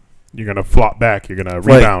you're gonna flop back. You're gonna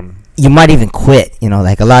rebound. You might even quit.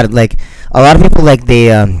 Like, a lot of people, like, they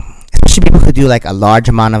especially people who do, like, a large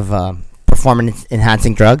amount of performance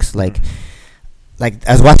enhancing drugs. Like I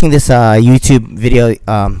was watching this YouTube video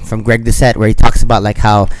from Greg Doucette, where he talks about, like,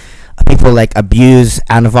 how people, like, abuse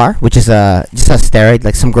Anavar, which is just a steroid.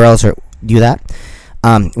 Like, some girls do that.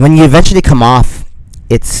 When you eventually come off,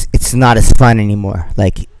 it's not as fun anymore.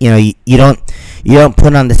 Like, you don't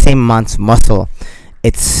put on the same amounts of muscle.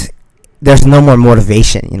 There's no more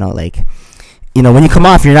motivation. Like, when you come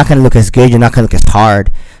off, you're not gonna look as good. You're not gonna look as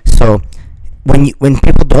hard. So when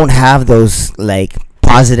people don't have those, like,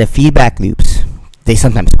 positive feedback loops, they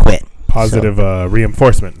sometimes quit. Positive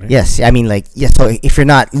reinforcement. Right? Yes, I mean, like, yes. So if you're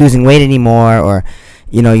not losing weight anymore, or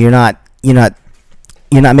you're not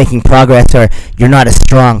making progress, or you're not as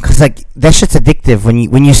strong, because, like, that shit's addictive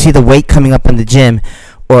when you see the weight coming up in the gym,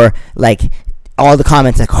 or, like, all the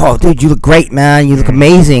comments like, "Oh, dude, you look great, man. You look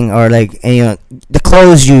amazing," or like, and, you know, the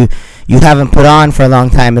clothes you haven't put on for a long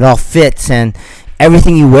time, it all fits, and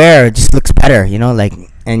everything you wear just looks better. You know, like,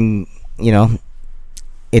 and you know,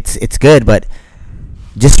 it's good, but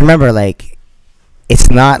just remember, like, it's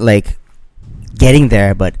not like getting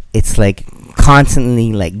there, but it's like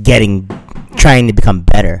constantly like trying to become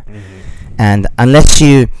better. And unless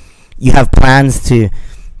you have plans to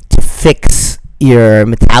fix your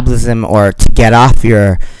metabolism or to get off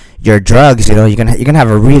your drugs, you know, you're gonna have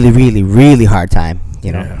a really, really, really hard time.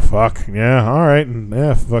 You know. Yeah, fuck. Yeah. All right.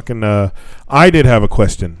 Yeah. Fucking. I did have a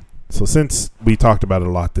question. So since we talked about it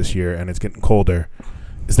a lot this year and it's getting colder,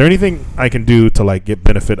 is there anything I can do to like get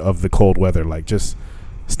benefit of the cold weather? Like just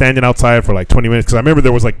standing outside for like 20 minutes? Because I remember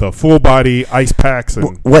there was like the full body ice packs.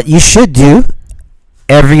 And what you should do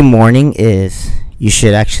every morning is you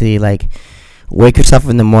should actually like wake yourself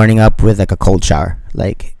in the morning up with like a cold shower.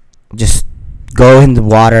 Like just go in the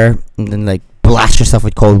water and then like blast yourself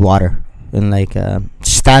with cold water and like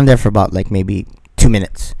stand there for about like maybe 2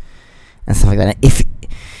 minutes and stuff like that.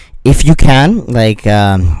 If you can, like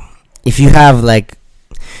if you have like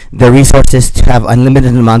the resources to have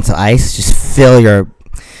unlimited amounts of ice, just fill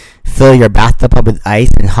your bathtub up with ice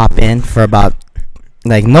and hop in for about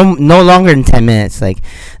like no longer than 10 minutes. Like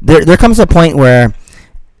there comes a point where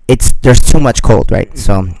there's too much cold, right?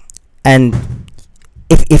 So, and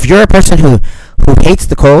if you're a person who hates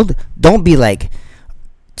the cold, don't be like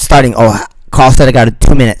starting, oh, Carl said I got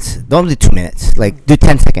 2 minutes. Don't do 2 minutes. Like do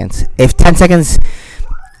 10 seconds.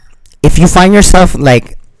 If you find yourself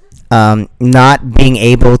like not being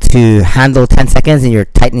able to handle 10 seconds and you're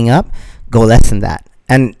tightening up, go less than that.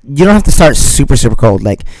 And you don't have to start super, super cold.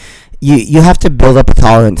 Like you have to build up a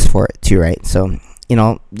tolerance for it too, right? So, you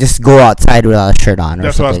know, just go outside without a shirt on.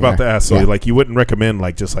 That's what I was about to ask. So, like, you wouldn't recommend,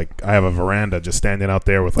 like, just like I have a veranda, just standing out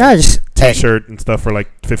there with like just t-shirt and stuff for like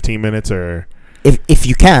 15 minutes, or if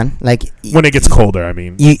you can, like when it gets colder. I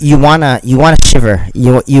mean, you wanna shiver.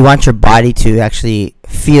 You want your body to actually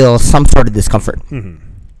feel some sort of discomfort. Mm-hmm.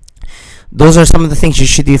 Those are some of the things you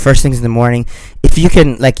should do first things in the morning. If you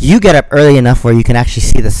can, like, you get up early enough where you can actually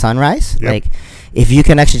see the sunrise. Yep. Like, if you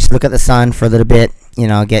can actually just look at the sun for a little bit, you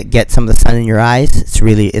know, get some of the sun in your eyes.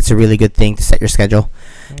 It's a really good thing to set your schedule,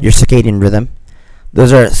 your circadian rhythm.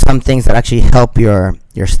 Those are some things that actually help your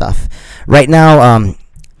stuff. Right now,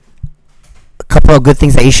 a couple of good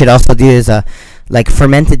things that you should also do is like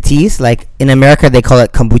fermented teas. Like in America, they call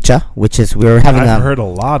it kombucha, which is I've heard a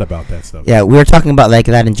lot about that stuff. Yeah, we were talking about like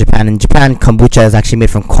that in Japan. In Japan, kombucha is actually made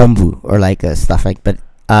from kombu or like stuff like. But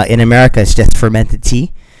in America, it's just fermented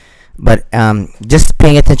tea. But just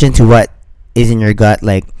paying attention to what is in your gut,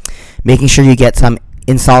 like making sure you get some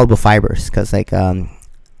insoluble fibers, because like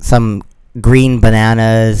some green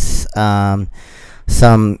bananas,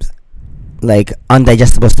 some like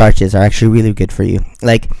undigestible starches are actually really good for you.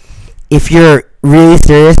 Like if you're really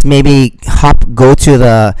serious, maybe go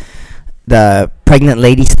to the pregnant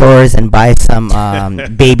lady stores and buy some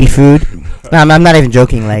baby food. No, I'm not even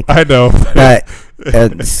joking. Like I know,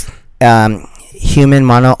 human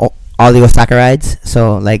mono-oligosaccharides,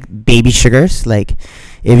 so like baby sugars. Like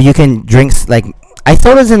if you can drink, like I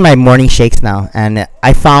throw those in my morning shakes now, and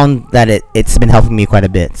I found that it's been helping me quite a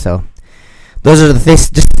bit. So those are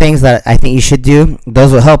just things that I think you should do.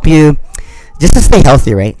 Those will help you just to stay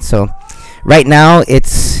healthy, right? So right now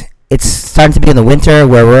it's starting to be in the winter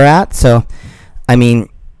where we're at. So I mean,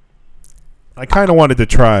 I kind of wanted to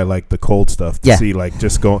try like the cold stuff to see, like,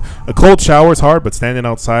 just go. A cold shower is hard, but standing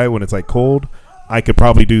outside when it's like cold, I could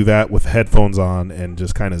probably do that with headphones on and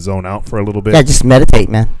just kind of zone out for a little bit. Yeah, just meditate,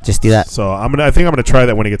 man. Just do that. So I think I'm gonna try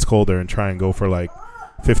that when it gets colder and try and go for like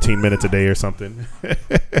 15 minutes a day or something.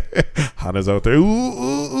 Hannah's out there. Ooh,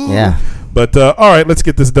 ooh, ooh. Yeah. But all right, let's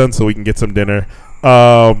get this done so we can get some dinner.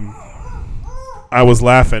 I was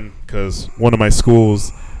laughing because one of my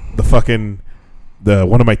schools,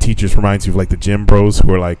 one of my teachers reminds you of like the gym bros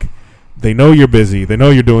who are like, they know you're busy, they know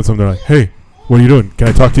you're doing something. They're like, hey, what are you doing? Can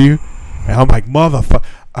I talk to you? And I'm like, motherfucker.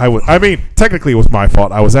 I mean, technically it was my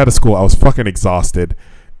fault. I was out of school. I was fucking exhausted,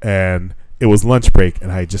 and it was lunch break,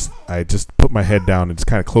 and I just put my head down and just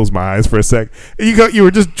kind of closed my eyes for a sec. And you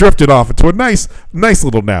were just drifted off into a nice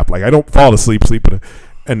little nap. Like I don't fall asleep,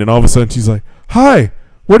 and then all of a sudden she's like, hi,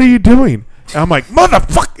 what are you doing? And I'm like,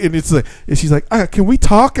 motherfucker. And she's like, can we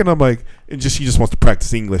talk? And I'm like, she just wants to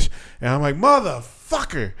practice English. And I'm like,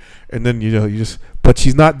 motherfucker. And then, but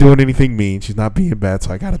she's not doing anything mean. She's not being bad.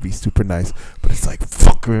 So I got to be super nice. But it's like,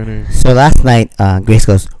 fuck her. So last night, Grace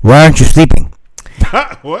goes, why aren't you sleeping?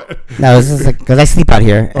 What? No, it was just like because I sleep out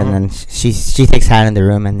here, and then she takes Hannah in the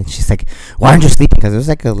room, and then she's like, "Why aren't you sleeping?" Because it was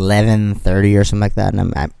like 11:30 or something like that,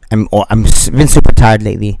 and I'm been super tired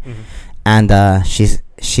lately, and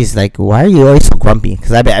she's like, "Why are you always so grumpy?"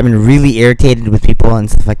 Because I've been really irritated with people and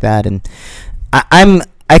stuff like that, and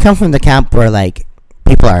I come from the camp where like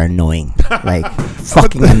people are annoying, like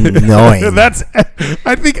fucking annoying.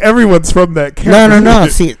 I think everyone's from that camp. No.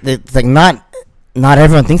 See, it's like not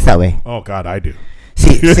everyone thinks that way. Oh God, I do.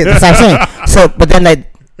 See, that's what I'm saying. So, but then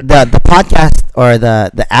the podcast or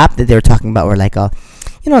the app that they were talking about were like,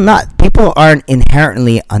 not people aren't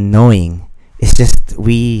inherently annoying. It's just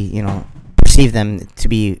we, perceive them to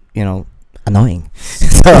be, annoying.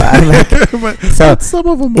 So I'm like, so some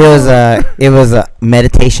of them it was a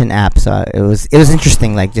meditation app. So it was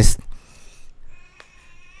interesting. Like just.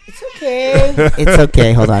 It's okay. It's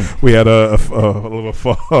okay. Hold on. We had a little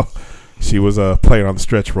fall. She was playing on the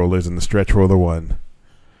stretch rollers, and the stretch roller won.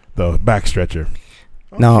 The back stretcher.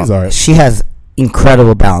 No, she's all right. She has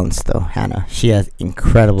incredible balance, though, Hannah. She has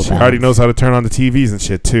incredible balance. She already knows how to turn on the TVs and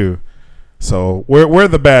shit, too. So we're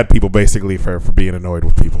the bad people, basically, for being annoyed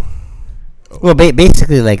with people. Well,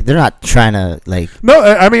 basically, like, they're not trying to, like... No,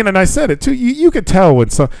 I mean, and I said it, too. You could tell when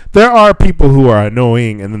there are people who are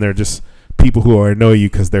annoying, and then they're just people who annoy you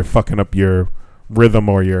because they're fucking up your rhythm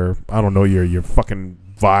or your fucking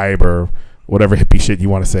vibe or whatever hippie shit you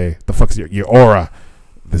want to say. The fuck's your aura?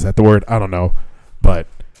 Is that the word? I don't know. But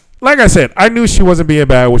like I said, I knew she wasn't being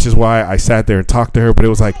bad, which is why I sat there and talked to her. But it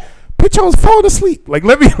was like, bitch, I was falling asleep. Like,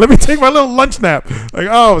 let me take my little lunch nap. Like,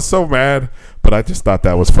 oh, I was so mad. But I just thought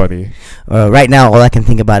that was funny. Right now, all I can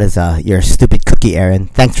think about is your stupid cookie, Aaron.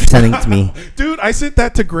 Thanks for sending it to me. Dude, I sent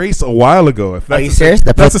that to Grace a while ago. If that's Are you serious?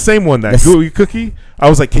 That's the same one, that gooey cookie. I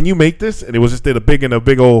was like, can you make this? And it was just in a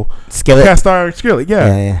big old skillet? Cast iron skillet.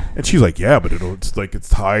 Yeah. And she's like, yeah, but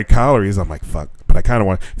it's high calories. I'm like, fuck. But I kind of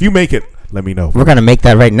want, if you make it, let me know. We're going to make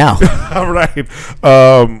that right now. All right.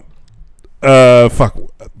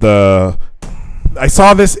 I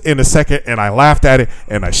saw this in a second and I laughed at it,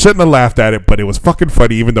 and I shouldn't have laughed at it, but it was fucking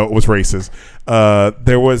funny even though it was racist.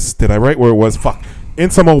 Did I write where it was? Fuck. In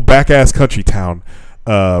some old back ass country town,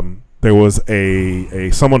 there was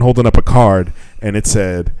a someone holding up a card, and it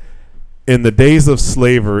said, in the days of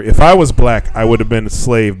slavery, if I was black, I would have been a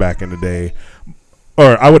slave back in the day,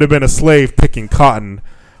 or I would have been a slave picking cotton,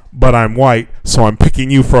 but I'm white, so I'm picking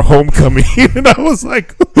you for homecoming. And I was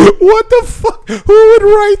like, what the fuck? Who would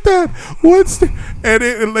write that? And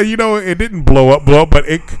it didn't blow up, but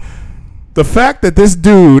the fact that this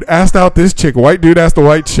dude asked out this chick, white dude asked the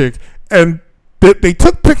white chick, and they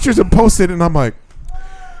took pictures and posted, and I'm like,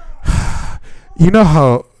 you know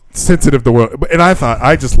how sensitive the world, and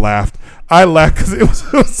I just laughed. I laughed because it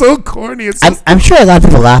was so corny. I'm sure a lot of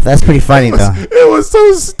people laugh. That's pretty funny, though. It was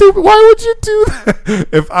so stupid. Why would you do that?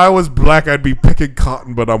 If I was black, I'd be picking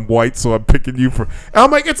cotton, but I'm white, so I'm picking you for. And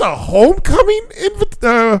I'm like, it's a homecoming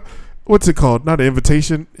what's it called? Not an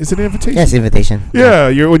invitation. Is it an invitation? Yes, invitation. Yeah,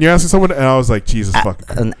 when you're asking someone, and I was like, Jesus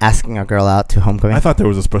fucking. Asking a girl out to homecoming. I thought there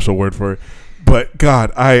was a special word for it, but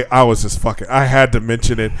God, I was just fucking. I had to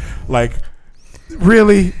mention it, like,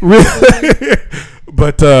 really.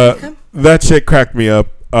 But that shit cracked me up.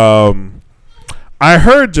 I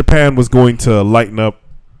heard Japan was going to lighten up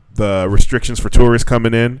the restrictions for tourists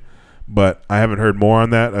coming in, but I haven't heard more on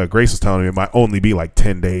that. Grace was telling me it might only be like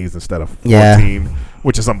 10 days instead of 14,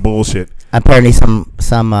 which is some bullshit. Apparently some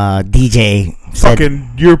DJ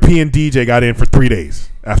fucking European DJ got in for 3 days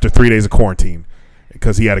after 3 days of quarantine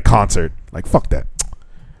because he had a concert. Like, fuck that.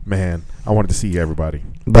 Man, I wanted to see everybody.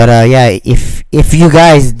 But yeah, if you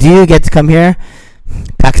guys do get to come here,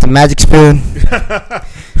 pack some Magic Spoon.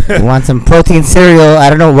 You want some protein cereal? I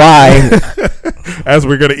don't know why. As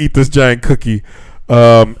we're gonna eat this giant cookie,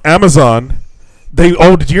 Amazon. Did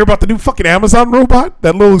you hear about the new fucking Amazon robot?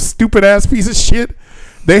 That little stupid ass piece of shit.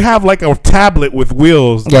 They have like a tablet with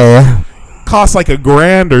wheels. Yeah. Costs like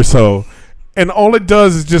 $1,000 or so, and all it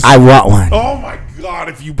does is just. I want one. Oh my God!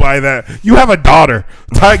 If you buy that, you have a daughter.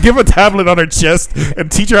 Give a tablet on her chest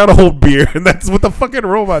and teach her how to hold beer, and that's what the fucking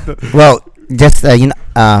robot does. Well, just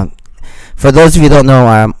for those of you who don't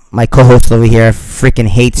know, my co-host over here freaking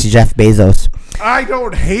hates Jeff Bezos. I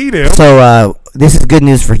don't hate him. So this is good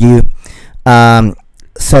news for you.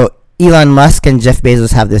 So Elon Musk and Jeff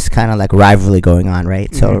Bezos have this kind of like rivalry going on, right?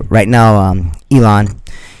 Mm-hmm. So right now, Elon,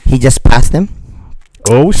 he just passed him.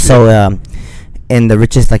 Oh shit! So and the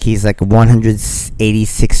richest, like he's like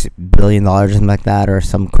 $186 billion or something like that, or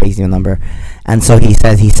some crazy number. And so he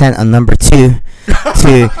says he sent a number 2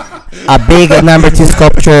 to a big number 2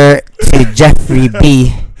 sculpture to Jeffrey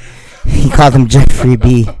B. He called him Jeffrey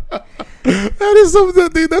B. That is some,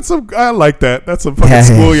 dude. That's some. I like that. That's some fucking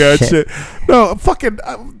schoolyard shit. No, fucking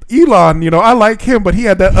Elon. I like him, but he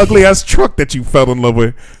had that ugly ass truck that you fell in love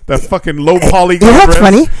with. That fucking low polygon. You know what's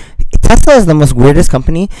funny? Tesla is the most weirdest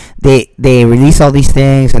company. They release all these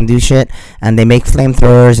things and do shit, and they make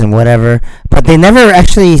flamethrowers and whatever, but they never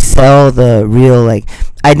actually sell the real. Like,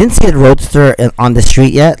 I didn't see a Roadster on the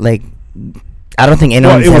street yet. Like, I don't think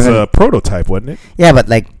anyone. Well, it was a prototype, wasn't it? Yeah, but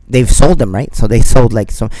like they've sold them, right? So they sold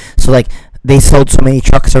like so like they sold so many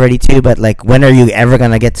trucks already too. But like, when are you ever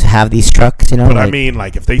gonna get to have these trucks? But like, I mean,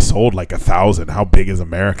 like if they sold like 1,000, how big is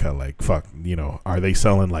America? Like, fuck, are they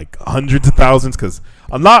selling like hundreds of thousands? Because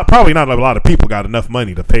probably not a lot of people got enough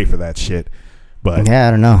money to pay for that shit. But yeah,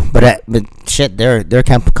 I don't know. But shit, their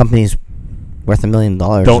company's worth $1 million.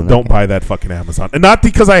 Don't buy that fucking Amazon. And not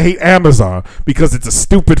because I hate Amazon, because it's a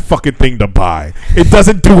stupid fucking thing to buy. It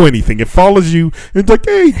doesn't do anything. It follows you. It's like,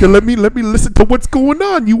 hey, let me listen to what's going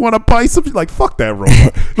on. You want to buy something? Like, fuck that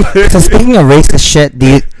robot. So speaking of racist shit,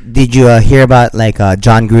 did you hear about like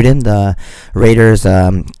John Gruden, the Raiders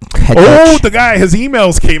head coach? Oh, the guy. His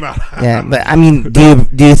emails came out. Yeah, but I mean, do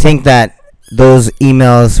you think that those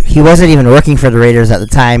emails? He wasn't even working for the Raiders at the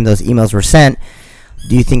time those emails were sent.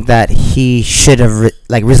 Do you think that he should have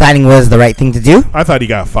resigning was the right thing to do? I thought he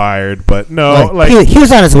got fired, but no, he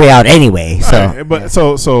was on his way out anyway. So, but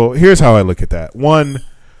so here's how I look at that. One,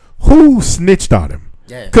 who snitched on him?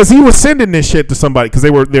 Yeah. Because he was sending this shit to somebody. Because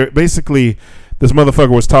they're basically, this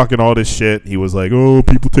motherfucker was talking all this shit. He was like, oh,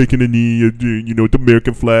 people taking a knee, the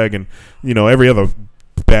American flag, and every other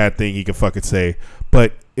bad thing he could fucking say.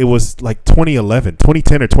 But it was like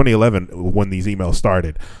 2010 or 2011 when these emails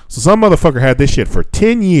started. So some motherfucker had this shit for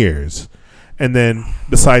 10 years and then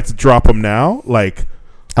decides to drop them now. Like,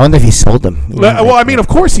 I wonder if he sold them. Well, I mean, of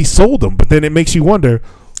course he sold them, but then it makes you wonder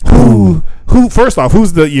who first off,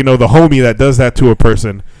 who's the, the homie that does that to a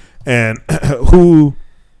person, and who,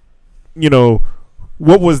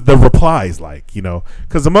 what was the replies like,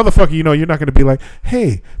 because the motherfucker, you're not going to be like,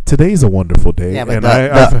 hey, today's a wonderful day. Yeah, but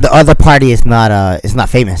and the other party is not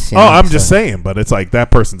famous. I'm just saying, but it's like that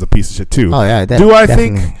person's a piece of shit too. Oh yeah. Do I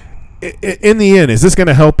think in the end, is this going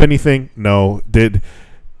to help anything? No.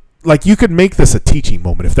 You could make this a teaching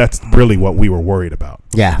moment if that's really what we were worried about.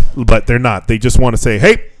 Yeah. But they're not. They just want to say,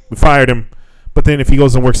 hey, we fired him. But then if he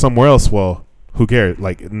goes and works somewhere else, well, who cares?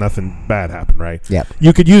 Like, nothing bad happened, right? Yeah.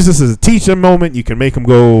 You could use this as a teaching moment. You can make him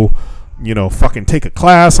go, fucking take a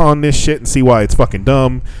class on this shit and see why it's fucking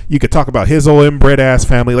dumb. You could talk about his old inbred ass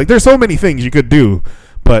family. Like, there's so many things you could do,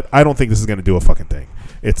 but I don't think this is going to do a fucking thing.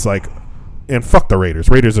 It's like, and fuck the Raiders.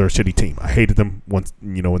 Raiders are a shitty team. I hated them once,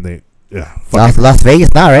 when they, yeah. Las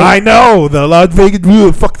Vegas now, right? I know the Las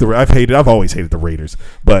Vegas. Fuck I've always hated the Raiders,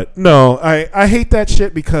 but no, I hate that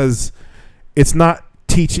shit because it's not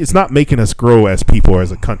making us grow as people or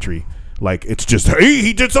as a country. Like, it's just, hey,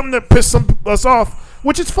 he did something that pissed us off,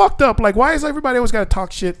 which is fucked up. Like, why is everybody always got to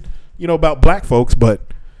talk shit, about black folks? But,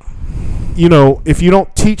 if you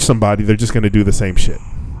don't teach somebody, they're just going to do the same shit.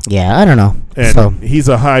 Yeah, I don't know. And he's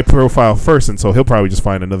a high profile person, so he'll probably just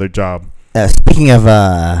find another job. Speaking of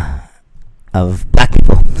black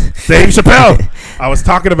people, Dave Chappelle. I was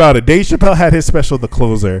talking about it. Dave Chappelle had his special, The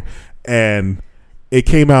Closer, and it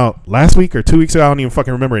came out last week or 2 weeks ago. I don't even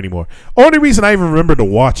fucking remember anymore. Only reason I even remember to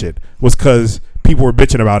watch it was because people were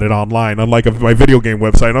bitching about it online, unlike my video game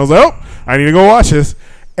website. And I was like, oh, I need to go watch this.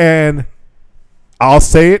 And I'll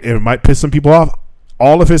say it might piss some people off.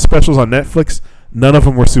 All of his specials on Netflix, none of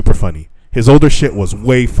them were super funny. His older shit was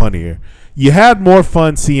way funnier. You had more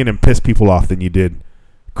fun seeing him piss people off than you did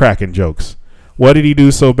cracking jokes. What did he do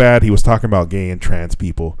so bad? He was talking about gay and trans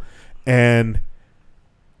people. And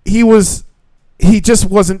he just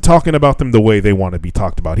wasn't talking about them the way they want to be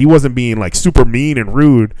talked about. He wasn't being like super mean and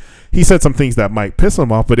rude. He said some things that might piss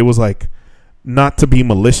him off, but it was like not to be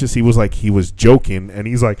malicious. He was like, he was joking, and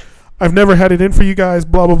he's like, I've never had it in for you guys,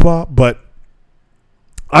 blah, blah, blah. But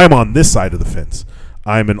I'm on this side of the fence.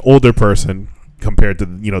 I'm an older person compared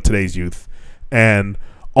to, today's youth. And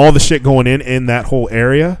all the shit going in that whole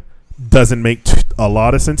area doesn't make a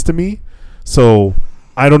lot of sense to me. So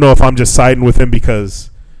I don't know if I'm just siding with him because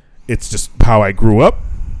it's just how I grew up,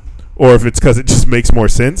 or if it's because it just makes more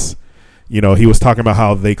sense. He was talking about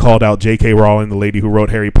how they called out J.K. Rowling, the lady who wrote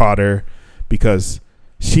Harry Potter, because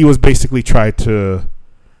she was basically tried to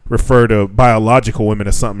refer to biological women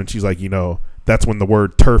as something, and she's like, that's when the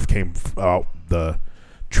word TERF came out, the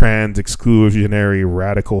trans exclusionary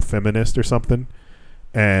radical feminist or something,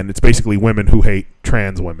 and it's basically women who hate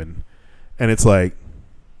trans women. And it's like,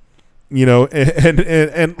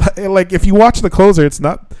 and like, if you watch The Closer, it's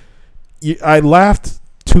not, I laughed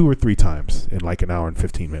 2 or 3 times in like an hour and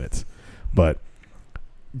 15 minutes, but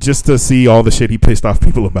just to see all the shit he pissed off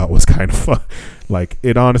people about was kind of fun. Like,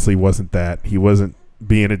 it honestly wasn't that. He wasn't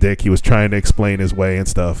being a dick. He was trying to explain his way and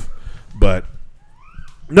stuff. But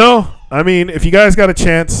no, I mean, if you guys got a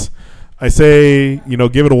chance, I say,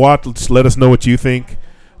 give it a watch. Just let us know what you think.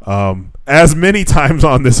 As many times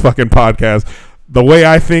on this fucking podcast, the way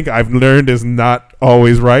I think I've learned is not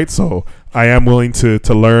always right. So I am willing to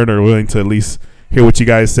learn, or willing to at least hear what you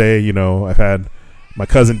guys say. I've had my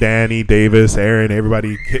cousin Danny, Davis, Aaron,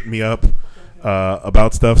 everybody hitting me up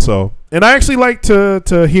about stuff. So, and I actually like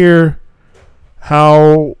to hear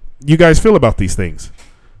how you guys feel about these things.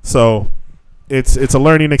 So it's a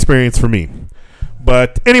learning experience for me.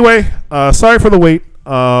 But anyway, sorry for the wait.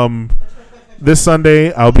 This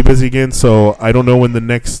Sunday I'll be busy again, so I don't know when the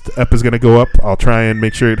next ep is going to go up. I'll try and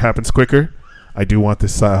make sure it happens quicker. I do want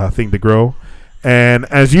this thing to grow. And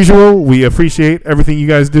as usual, we appreciate everything you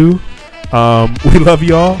guys do. We love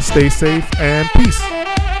y'all. Stay safe and peace.